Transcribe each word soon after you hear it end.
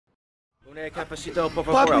Cafecito, por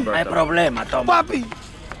favor, Papi. Alberto. Hay problema, Tom. Papi!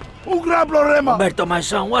 Un gran problema! Alberto, my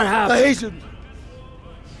son, what The happened? Haitians!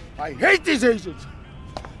 I hate these Haitians!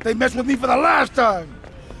 They messed with me for the last time!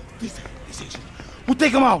 These Haitians, we'll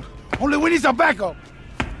take them out. Only we need some backup.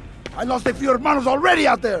 I lost a few hermanos already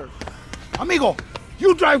out there. Amigo,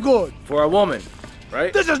 you drive good. For a woman,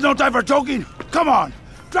 right? This is no time for joking. Come on,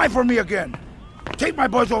 drive for me again. Take my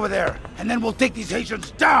boys over there, and then we'll take these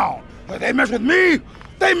Haitians down. If they mess with me,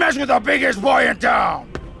 they mess with the biggest boy in town.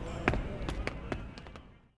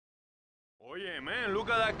 Oye, man, look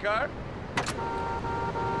at that car.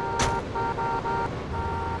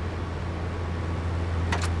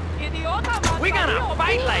 We're gonna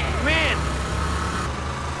fight like men.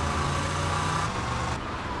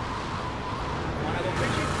 Wanna go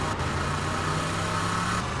fishing?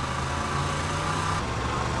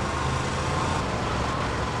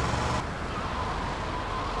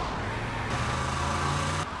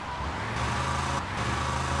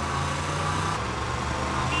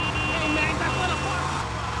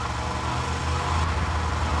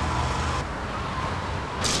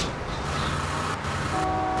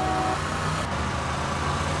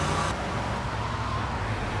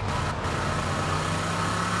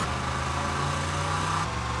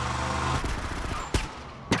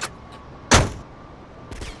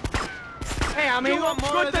 Hey, amigo,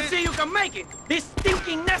 good to see you can make it. This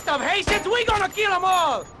stinking nest of Haitians, we gonna kill them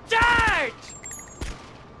all. Charge!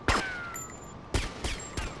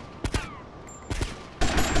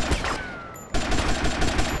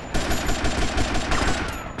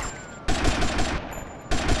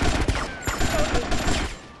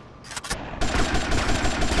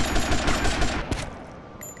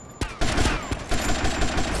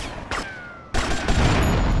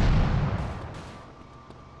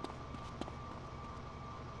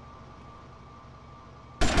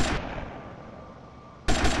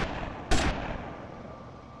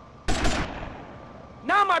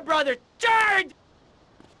 Now, my brother, charge!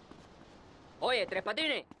 Oye, Tres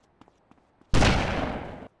Patines.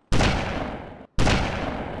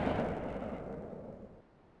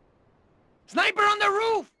 Sniper on the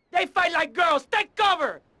roof! They fight like girls. Take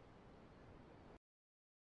cover!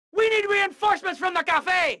 We need reinforcements from the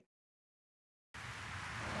cafe!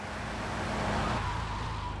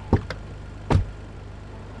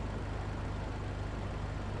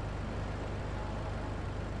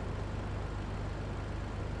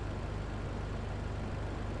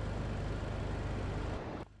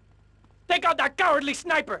 Take out that cowardly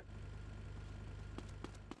sniper!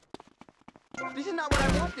 This is not what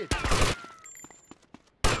I wanted.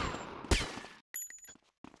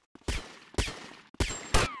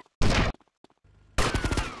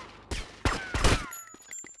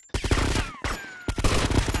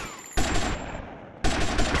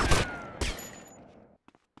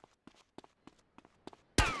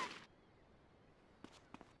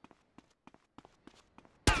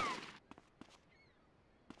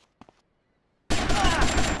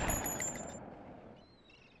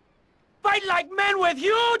 Fight like men with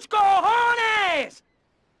huge cojones!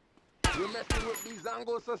 You're messing with the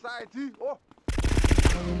Zango society? Oh.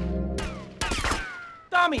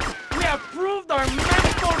 Tommy, we have proved our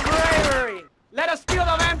mental bravery! Let us steal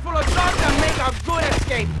the van full of drugs and make a good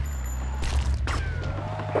escape!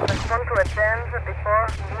 Respond to attend before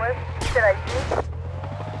US ID.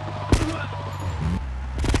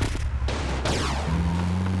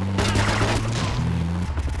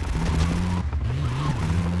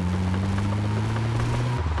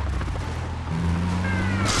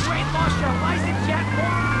 You ain't lost your license yet,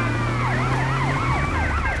 boy!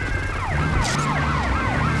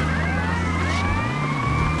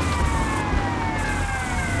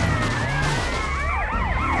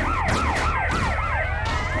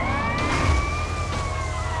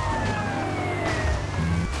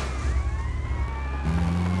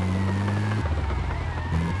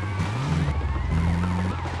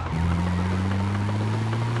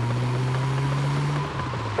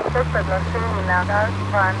 Suspect located in Lugar,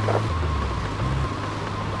 Havana.